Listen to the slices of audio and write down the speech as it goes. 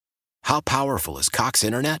How powerful is Cox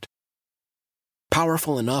Internet?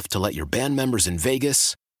 Powerful enough to let your band members in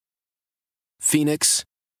Vegas, Phoenix,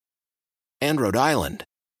 and Rhode Island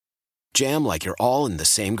jam like you're all in the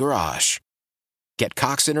same garage. Get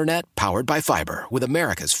Cox Internet powered by fiber with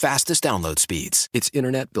America's fastest download speeds. It's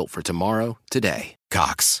internet built for tomorrow, today.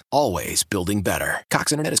 Cox, always building better.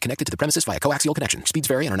 Cox Internet is connected to the premises via coaxial connection. Speeds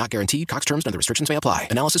vary and are not guaranteed. Cox terms and other restrictions may apply.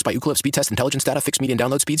 Analysis by Ookla Speed Test Intelligence Data. Fixed median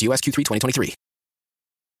download speeds. US Q3 2023.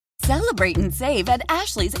 Celebrate and save at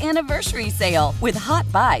Ashley's Anniversary Sale. With Hot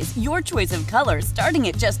Buys, your choice of colors starting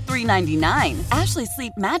at just $3.99. Ashley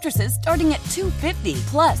Sleep mattresses starting at $2.50.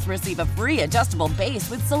 Plus, receive a free adjustable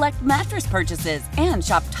base with select mattress purchases. And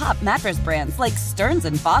shop top mattress brands like Stearns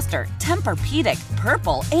 & Foster, Tempur-Pedic,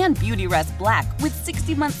 Purple, and Beautyrest Black with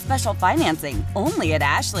 60-month special financing. Only at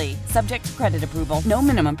Ashley. Subject to credit approval. No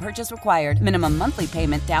minimum purchase required. Minimum monthly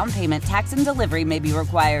payment, down payment, tax, and delivery may be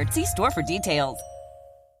required. See store for details.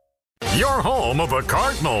 Your home of the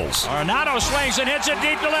Cardinals. Arenado swings and hits it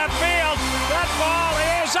deep to left field. That ball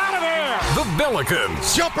is out of here. The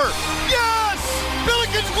Billikens. Jumper. Yes!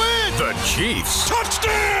 Billikens win! The Chiefs.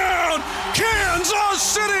 Touchdown! Kansas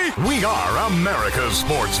City! We are America's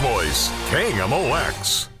sports voice.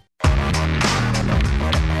 KMOX.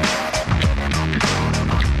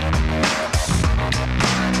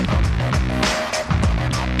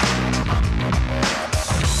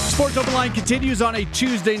 Sports Open Line continues on a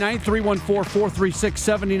Tuesday night,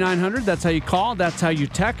 314-436-7900. That's how you call. That's how you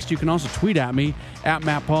text. You can also tweet at me, at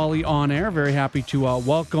Matt Pauley on air. Very happy to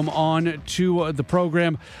welcome on to the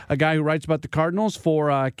program a guy who writes about the Cardinals for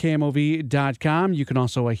KMOV.com. You can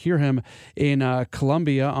also hear him in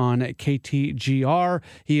Columbia on KTGR.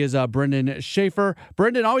 He is Brendan Schaefer.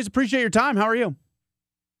 Brendan, always appreciate your time. How are you?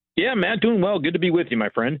 Yeah, Matt, doing well. Good to be with you, my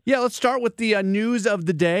friend. Yeah, let's start with the news of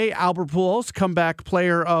the day. Albert Pujols, comeback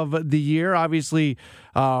player of the year, obviously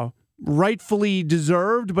rightfully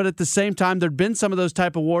deserved, but at the same time, there'd been some of those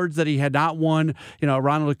type awards that he had not won. You know,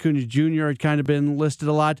 Ronald Acuna Jr. had kind of been listed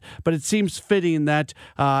a lot, but it seems fitting that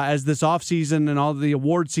as this offseason and all the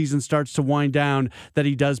award season starts to wind down, that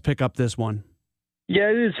he does pick up this one. Yeah,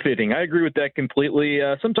 it is fitting. I agree with that completely.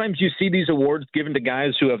 Sometimes you see these awards given to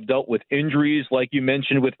guys who have dealt with injuries, like you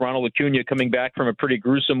mentioned with Ronald Acuna coming back from a pretty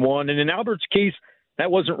gruesome one. And in Albert's case, that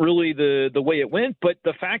wasn't really the way it went. But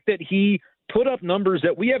the fact that he put up numbers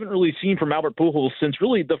that we haven't really seen from Albert Pujols since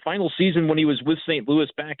really the final season when he was with St. Louis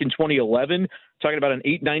back in 2011, talking about an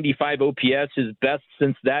 895 OPS, his best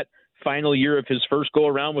since that final year of his first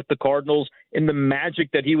go-around with the Cardinals, and the magic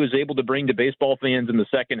that he was able to bring to baseball fans in the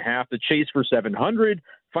second half, the chase for 700,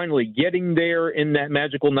 finally getting there in that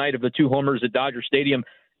magical night of the 2 homers at Dodger Stadium.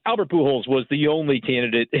 Albert Pujols was the only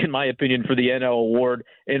candidate, in my opinion, for the NL award,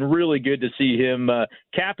 and really good to see him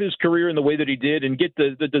cap his career in the way that he did and get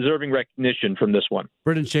the deserving recognition from this one.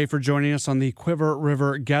 Brendan Schaefer joining us on the Quiver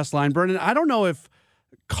River guest line. Brendan, I don't know if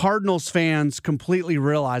Cardinals fans completely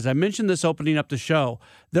realize, I mentioned this opening up the show,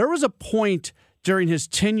 there was a point during his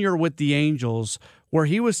tenure with the Angels where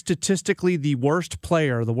he was statistically the worst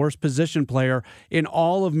player, the worst position player in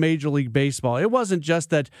all of Major League Baseball. It wasn't just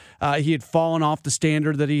that he had fallen off the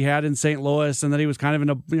standard that he had in St. Louis and that he was kind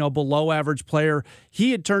of a below average player.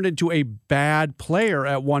 He had turned into a bad player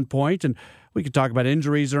at one point, and we could talk about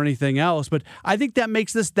injuries or anything else, but I think that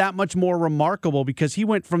makes this that much more remarkable because he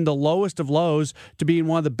went from the lowest of lows to being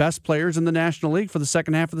one of the best players in the National League for the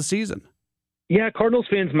second half of the season. Yeah, Cardinals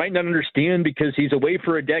fans might not understand because he's away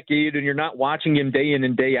for a decade and you're not watching him day in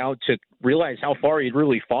and day out to realize how far he'd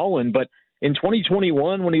really fallen. But in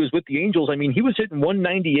 2021, when he was with the Angels, I mean, he was hitting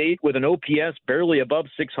 198 with an OPS barely above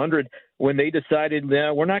 600 when they decided,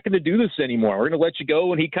 we're not going to do this anymore. We're going to let you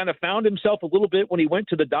go. And he kind of found himself a little bit when he went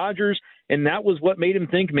to the Dodgers, and that was what made him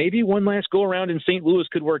think maybe one last go-around in St. Louis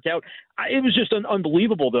could work out. It was just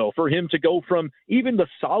unbelievable, though, for him to go from even the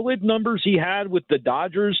solid numbers he had with the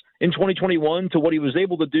Dodgers in 2021 to what he was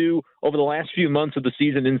able to do over the last few months of the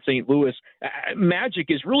season in St. Louis. Magic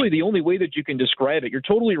is really the only way that you can describe it. You're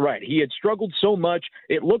totally right. He had struggled so much,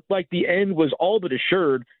 it looked like the end was all but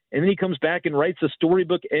assured. And then he comes back and writes a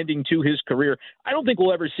storybook ending to his career. I don't think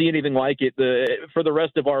we'll ever see anything like it for the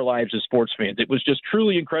rest of our lives as sports fans. It was just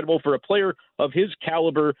truly incredible for a player of his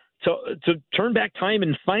caliber to turn back time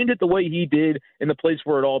and find it the way he did in the place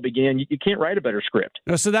where it all began. You can't write a better script.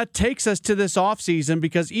 So that takes us to this offseason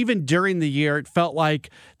because even during the year, it felt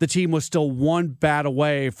like the team was still one bat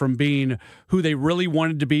away from being who they really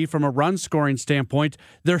wanted to be from a run-scoring standpoint.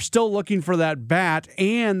 They're still looking for that bat,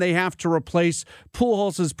 and they have to replace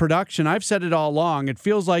Pujols' production. I've said it all along. It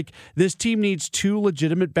feels like this team needs 2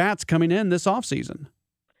 legitimate bats coming in this offseason.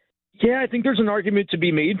 Yeah, I think there's an argument to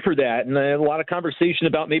be made for that, and a lot of conversation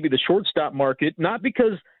about maybe the shortstop market, not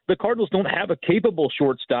because the Cardinals don't have a capable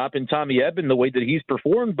shortstop in Tommy Edman the way that he's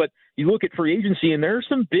performed, but you look at free agency, and there are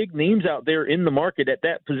some big names out there in the market at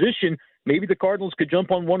that position. Maybe the Cardinals could jump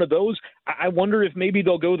on one of those. I wonder if maybe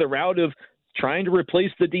they'll go the route of trying to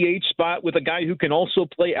replace the DH spot with a guy who can also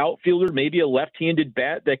play outfielder, maybe a left-handed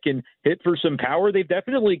bat that can hit for some power. They've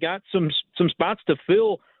definitely got some spots to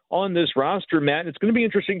fill on this roster, Matt. It's going to be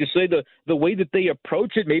interesting to say the way that they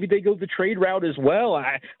approach it. Maybe they go the trade route as well.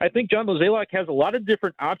 I think John Mozeliak has a lot of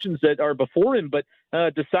different options that are before him, but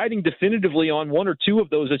deciding definitively on one or two of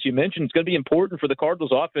those, as you mentioned, is going to be important for the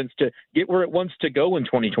Cardinals offense to get where it wants to go in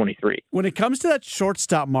 2023. When it comes to that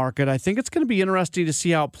shortstop market, I think it's going to be interesting to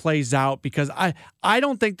see how it plays out, because I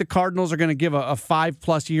don't think the Cardinals are going to give a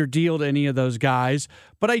 5+ year deal to any of those guys,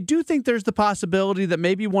 but I do think there's the possibility that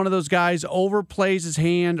maybe one of those guys overplays his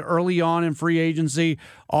hand early on in free agency.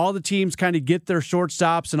 All the teams kind of get their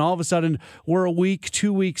shortstops, and all of a sudden we're a week,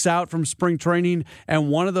 2 weeks out from spring training, and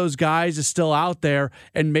one of those guys is still out there,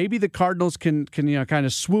 and maybe the Cardinals can kind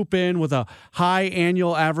of swoop in with a high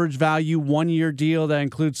annual average value 1 year deal that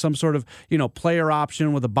includes some sort of player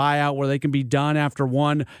option with a buyout where they can be done after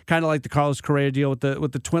one, kind of like the Carlos Correa deal with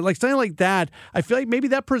the Twins, like something like that. I feel like maybe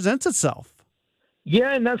that presents itself.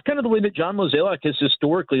 Yeah, and that's kind of the way that John Mozeliak has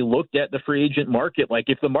historically looked at the free agent market. Like,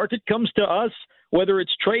 if the market comes to us, whether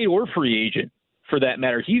it's trade or free agent, for that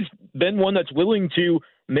matter, he's been one that's willing to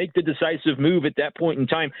make the decisive move at that point in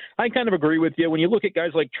time. I kind of agree with you. When you look at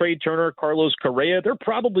guys like Trey Turner, Carlos Correa, they're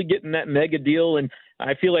probably getting that mega deal, and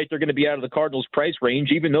I feel like they're going to be out of the Cardinals' price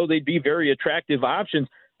range, even though they'd be very attractive options.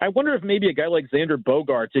 I wonder if maybe a guy like Xander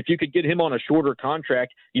Bogaerts, if you could get him on a shorter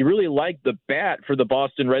contract, you really like the bat for the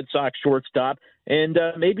Boston Red Sox shortstop, and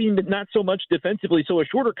maybe not so much defensively. So a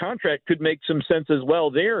shorter contract could make some sense as well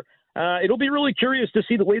there. It'll be really curious to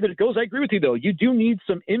see the way that it goes. I agree with you, though. You do need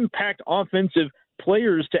some impact offensive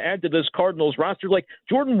players to add to this Cardinals roster. Like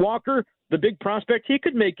Jordan Walker, the big prospect, he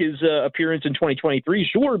could make his appearance in 2023,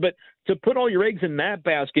 sure, but to put all your eggs in that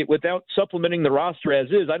basket without supplementing the roster as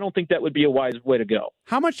is, I don't think that would be a wise way to go.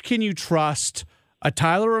 How much can you trust a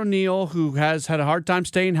Tyler O'Neill, who has had a hard time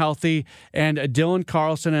staying healthy, and a Dylan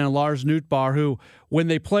Carlson and a Lars Nootbaar, who, when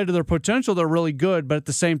they play to their potential, they're really good, but at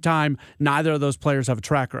the same time, neither of those players have a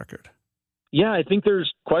track record? Yeah, I think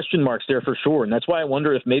there's question marks there for sure, and that's why I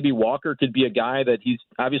wonder if maybe Walker could be a guy that he's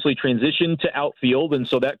obviously transitioned to outfield, and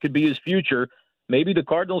so that could be his future. Maybe the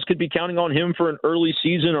Cardinals could be counting on him for an early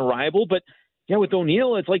season arrival, but yeah, with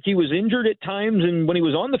O'Neill, it's like he was injured at times, and when he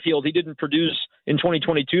was on the field, he didn't produce in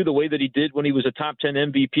 2022 the way that he did when he was a top 10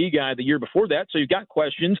 MVP guy the year before that. So you've got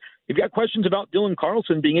questions. You've got questions about Dylan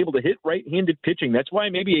Carlson being able to hit right-handed pitching. That's why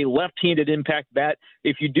maybe a left-handed impact bat,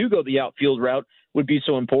 if you do go the outfield route, would be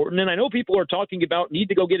so important. And I know people are talking about need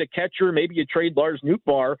to go get a catcher, maybe you trade Lars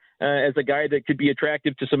Nootbaar as a guy that could be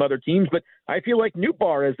attractive to some other teams. But I feel like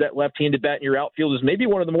Nootbaar as that left-handed bat in your outfield is maybe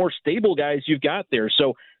one of the more stable guys you've got there.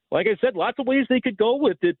 So like I said, lots of ways they could go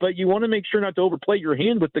with it, but you want to make sure not to overplay your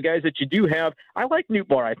hand with the guys that you do have. I like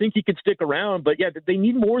Nootbaar. I think he could stick around, but yeah, they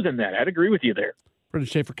need more than that. I'd agree with you there. Brendan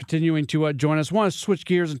Schaefer continuing to join us. I want to switch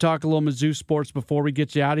gears and talk a little Mizzou sports before we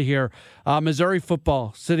get you out of here. Missouri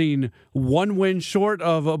football sitting one win short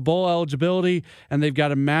of bowl eligibility, and they've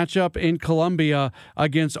got a matchup in Columbia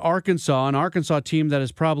against Arkansas, an Arkansas team that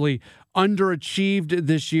has probably underachieved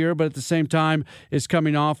this year, but at the same time is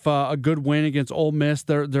coming off a good win against Ole Miss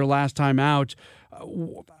their last time out.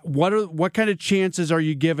 What kind of chances are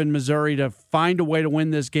you giving Missouri to find a way to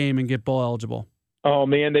win this game and get bowl eligible? Oh,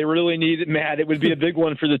 man, they really need it, Matt. It would be a big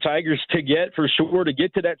one for the Tigers to get, for sure, to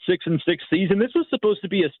get to that 6-6 season. This was supposed to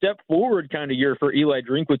be a step forward kind of year for Eli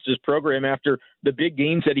Drinkwitz's program after the big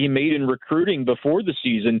gains that he made in recruiting before the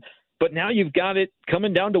season. But now you've got it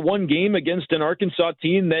coming down to one game against an Arkansas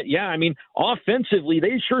team that, yeah, I mean, offensively,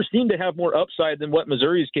 they sure seem to have more upside than what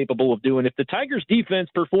Missouri is capable of doing. If the Tigers' defense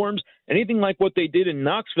performs anything like what they did in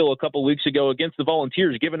Knoxville a couple weeks ago against the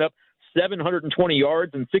Volunteers, giving up 720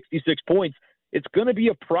 yards and 66 points, it's going to be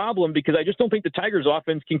a problem because I just don't think the Tigers'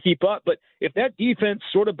 offense can keep up. But if that defense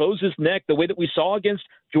sort of bows his neck the way that we saw against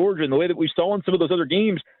Georgia and the way that we saw in some of those other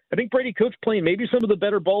games, I think Brady Cook's playing maybe some of the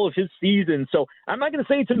better ball of his season. So I'm not going to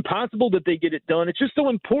say it's impossible that they get it done. It's just so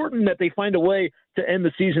important that they find a way to end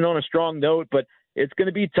the season on a strong note. But it's going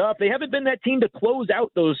to be tough. They haven't been that team to close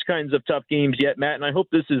out those kinds of tough games yet, Matt, and I hope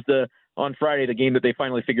this is on Friday, the game that they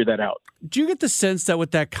finally figured that out. Do you get the sense that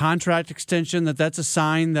with that contract extension, that's a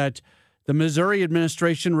sign that the Missouri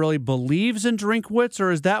administration really believes in Drinkwitz,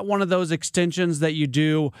 or is that one of those extensions that you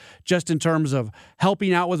do just in terms of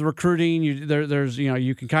helping out with recruiting?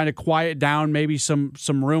 You can kind of quiet down maybe some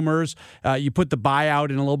rumors. You put the buyout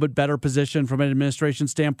in a little bit better position from an administration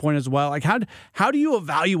standpoint as well. Like how do you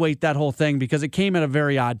evaluate that whole thing, because it came at a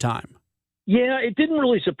very odd time? Yeah, it didn't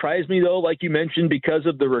really surprise me, though, like you mentioned, because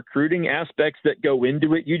of the recruiting aspects that go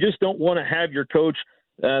into it. You just don't want to have your coach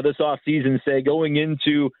this offseason say, going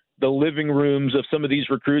into the living rooms of some of these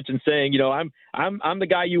recruits and saying, I'm the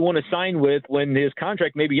guy you want to sign with, when his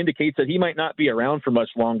contract maybe indicates that he might not be around for much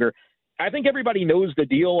longer. I think everybody knows the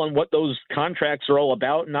deal on what those contracts are all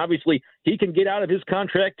about, and obviously he can get out of his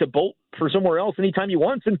contract to bolt for somewhere else anytime he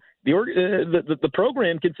wants, and the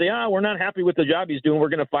program can say, we're not happy with the job he's doing, we're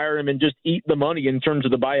going to fire him, and just eat the money in terms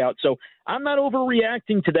of the buyout. So I'm not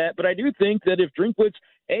overreacting to that, but I do think that if Drinkwitz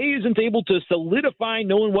isn't able to solidify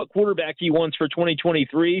knowing what quarterback he wants for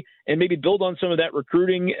 2023 and maybe build on some of that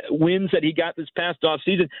recruiting wins that he got this past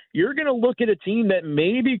offseason, you're going to look at a team that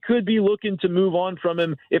maybe could be looking to move on from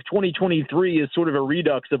him if 2023 is sort of a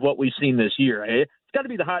redux of what we've seen this year. It's got to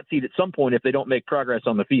be the hot seat at some point if they don't make progress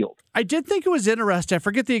on the field. I did think it was interesting. I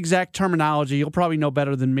forget the exact terminology. You'll probably know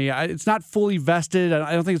better than me. It's not fully vested.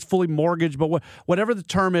 I don't think it's fully mortgaged, but whatever the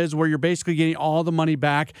term is, where you're basically getting all the money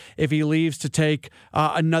back if he leaves to take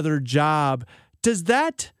another job. Does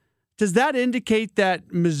that indicate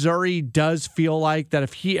that Missouri does feel like that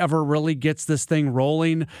if he ever really gets this thing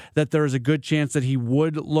rolling, that there's a good chance that he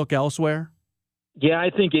would look elsewhere? Yeah, I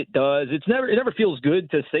think it does. It never feels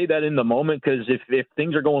good to say that in the moment, because if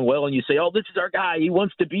things are going well and you say, this is our guy, he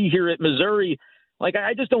wants to be here at Missouri. Like,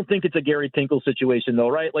 I just don't think it's a Gary Pinkel situation, though,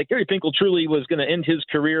 right? Like, Gary Pinkel truly was going to end his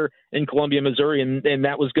career in Columbia, Missouri, and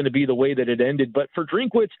that was going to be the way that it ended. But for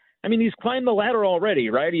Drinkwitz, I mean, he's climbed the ladder already,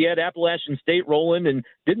 right? He had Appalachian State rolling and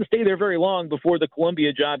didn't stay there very long before the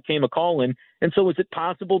Columbia job came a-calling. And so is it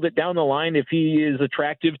possible that down the line, if he is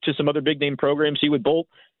attractive to some other big-name programs, he would bolt?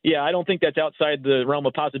 Yeah, I don't think that's outside the realm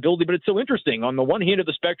of possibility, but it's so interesting. On the one hand of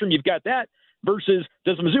the spectrum, you've got that versus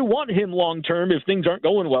does Mizzou want him long-term if things aren't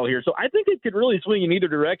going well here? So I think it could really swing in either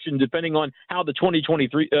direction depending on how the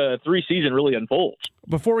 2023 season really unfolds.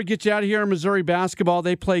 Before we get you out of here in Missouri basketball,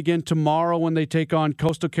 they play again tomorrow when they take on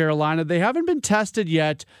Coastal Carolina. They haven't been tested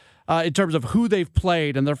yet in terms of who they've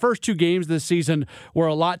played, and their first two games this season were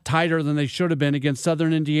a lot tighter than they should have been against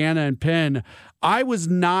Southern Indiana and Penn. I was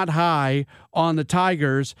not high on the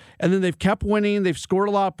Tigers, and then they've kept winning. They've scored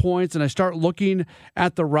a lot of points, and I start looking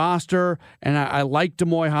at the roster, and I like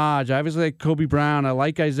Demoy Hodge. I obviously like Kobe Brown. I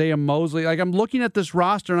like Isaiah Mosley. Like, I'm looking at this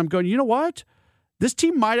roster, and I'm going, you know what? This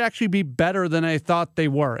team might actually be better than I thought they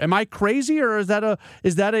were. Am I crazy, or is that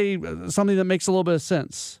something that makes a little bit of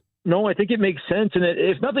sense? No, I think it makes sense, and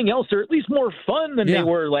if nothing else, they're at least more fun than they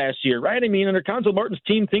were last year, right? I mean, under Cuonzo Martin's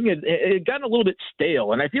team thing, it had gotten a little bit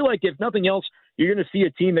stale, and I feel like if nothing else, you're going to see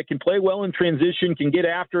a team that can play well in transition, can get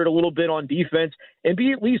after it a little bit on defense, and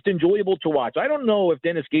be at least enjoyable to watch. I don't know if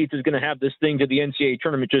Dennis Gates is going to have this thing to the NCAA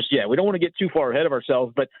tournament just yet. We don't want to get too far ahead of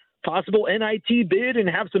ourselves, but possible NIT bid and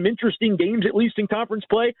have some interesting games, at least in conference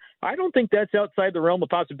play, I don't think that's outside the realm of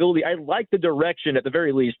possibility. I like the direction, at the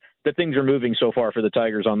very least, that things are moving so far for the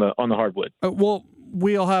Tigers on the hardwood. Well,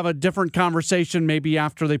 we'll have a different conversation maybe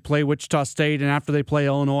after they play Wichita State and after they play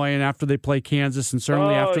Illinois and after they play Kansas and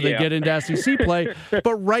certainly after they get into SEC play.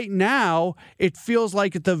 But right now, it feels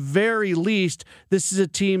like at the very least, this is a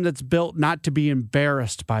team that's built not to be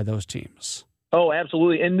embarrassed by those teams. Oh,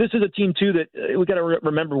 absolutely. And this is a team, too, that we got to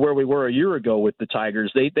remember where we were a year ago with the Tigers.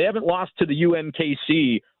 They haven't lost to the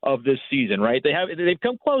UMKC of this season, right? They've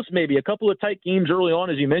come close, maybe a couple of tight games early on,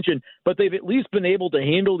 as you mentioned, but they've at least been able to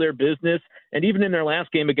handle their business. And even in their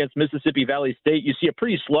last game against Mississippi Valley State, you see a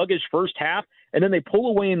pretty sluggish first half, and then they pull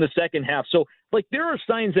away in the second half. So, there are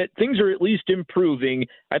signs that things are at least improving.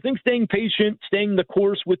 I think staying patient, staying the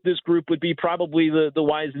course with this group would be probably the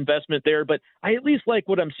wise investment there, but I at least like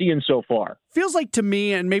what I'm seeing so far. Feels like to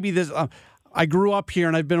me, and maybe this I grew up here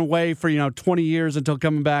and I've been away for 20 years until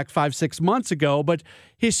coming back 5-6 months ago, but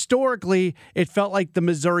historically it felt like the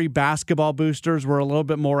Missouri basketball boosters were a little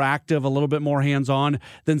bit more active, a little bit more hands-on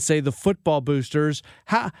than say the football boosters.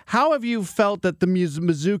 How have you felt that the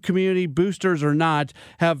Mizzou community, boosters or not,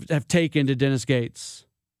 have taken to Dennis Gates?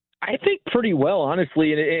 I think pretty well,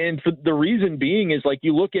 honestly, and for the reason being is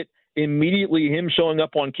you look at immediately him showing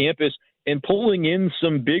up on campus and pulling in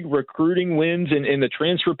some big recruiting wins and the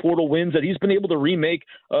transfer portal wins that he's been able to remake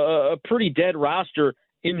a pretty dead roster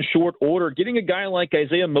in short order. Getting a guy like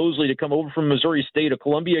Isaiah Mosley to come over from Missouri State, a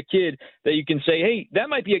Columbia kid that you can say, hey, that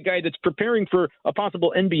might be a guy that's preparing for a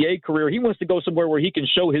possible NBA career. He wants to go somewhere where he can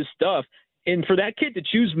show his stuff. And for that kid to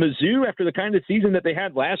choose Mizzou after the kind of season that they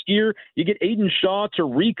had last year, you get Aiden Shaw to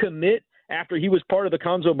recommit after he was part of the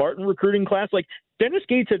Conzo Martin recruiting class. Like, Dennis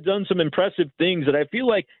Gates have done some impressive things that I feel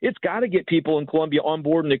like it's got to get people in Columbia on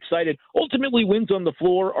board and excited. Ultimately, wins on the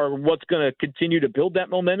floor are what's going to continue to build that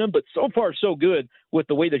momentum, but so far so good with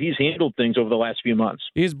the way that he's handled things over the last few months.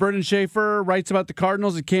 He's Brendan Schaefer, writes about the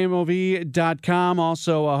Cardinals at KMOV.com,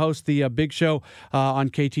 also hosts the Big Show on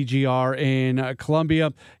KTGR in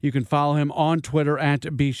Columbia. You can follow him on Twitter at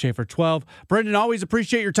bschaefer12. Brendan, always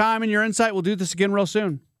appreciate your time and your insight. We'll do this again real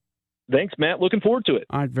soon. Thanks, Matt. Looking forward to it.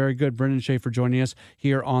 All right, very good. Brendan Schaefer joining us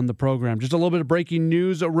here on the program. Just a little bit of breaking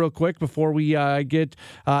news real quick before we get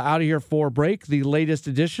out of here for break. The latest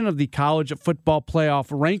edition of the College Football Playoff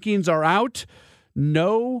rankings are out.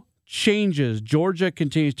 No changes. Georgia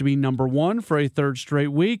continues to be number 1 for a third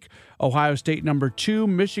straight week. Ohio State number 2,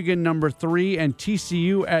 Michigan number 3, and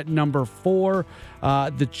TCU at number 4.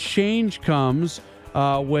 The change comes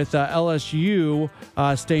with LSU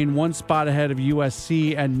staying 1 spot ahead of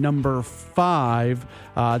USC at number 5.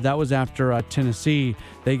 That was after Tennessee.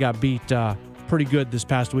 They got beat pretty good this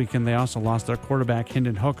past weekend. They also lost their quarterback,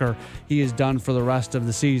 Hendon Hooker. He is done for the rest of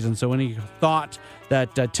the season. So any thought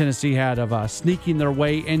that Tennessee had of sneaking their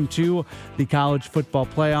way into the college football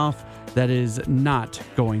playoff, that is not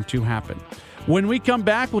going to happen. When we come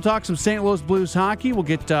back, we'll talk some St. Louis Blues hockey. We'll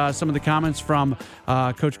get some of the comments from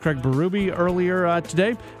Coach Craig Berube earlier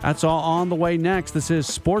today. That's all on the way next. This is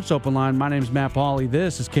Sports Open Line. My name is Matt Pauley.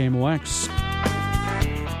 This is KMOX.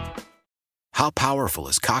 How powerful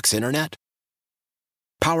is Cox Internet?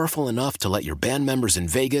 Powerful enough to let your band members in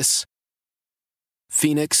Vegas,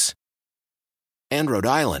 Phoenix, and Rhode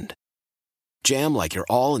Island jam like you're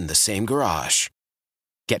all in the same garage.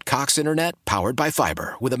 Get Cox Internet powered by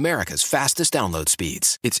fiber with America's fastest download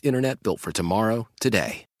speeds. It's internet built for tomorrow,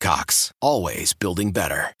 today. Cox, always building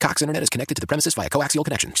better. Cox Internet is connected to the premises via coaxial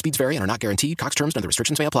connection. Speeds vary and are not guaranteed. Cox terms and other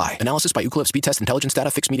restrictions may apply. Analysis by Ookla Speed Test Intelligence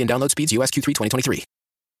Data. Fixed median download speeds. US Q3 2023.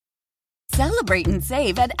 Celebrate and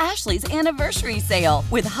save at Ashley's Anniversary Sale.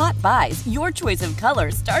 With Hot Buys, your choice of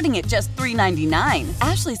colors starting at just $3.99.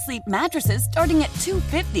 Ashley Sleep mattresses starting at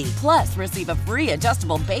 $2.50. Plus, receive a free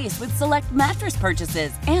adjustable base with select mattress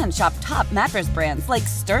purchases. And shop top mattress brands like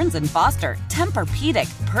Stearns & Foster,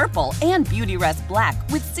 Tempur-Pedic, Purple, and Beautyrest Black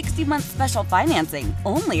with 60-month special financing.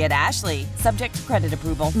 Only at Ashley. Subject to credit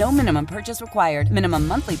approval. No minimum purchase required. Minimum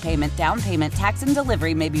monthly payment, down payment, tax, and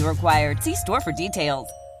delivery may be required. See store for details.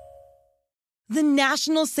 The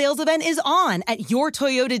national sales event is on at your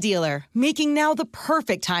Toyota dealer, making now the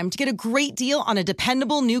perfect time to get a great deal on a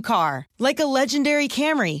dependable new car. Like a legendary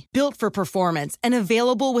Camry, built for performance and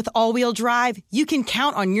available with all-wheel drive, you can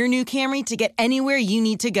count on your new Camry to get anywhere you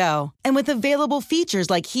need to go. And with available features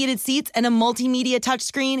like heated seats and a multimedia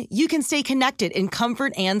touchscreen, you can stay connected in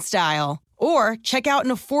comfort and style. Or check out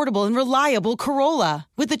an affordable and reliable Corolla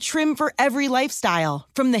with a trim for every lifestyle,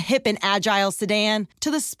 from the hip and agile sedan to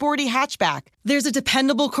the sporty hatchback. There's a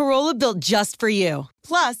dependable Corolla built just for you.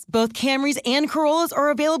 Plus, both Camrys and Corollas are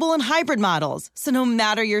available in hybrid models, so no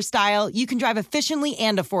matter your style, you can drive efficiently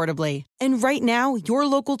and affordably. And right now, your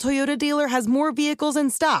local Toyota dealer has more vehicles in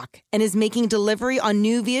stock and is making delivery on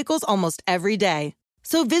new vehicles almost every day.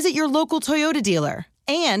 So visit your local Toyota dealer.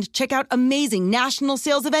 And check out amazing national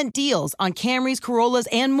sales event deals on Camrys, Corollas,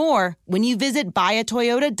 and more when you visit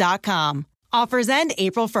buyatoyota.com. Offers end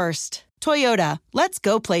April 1st. Toyota, let's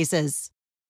go places.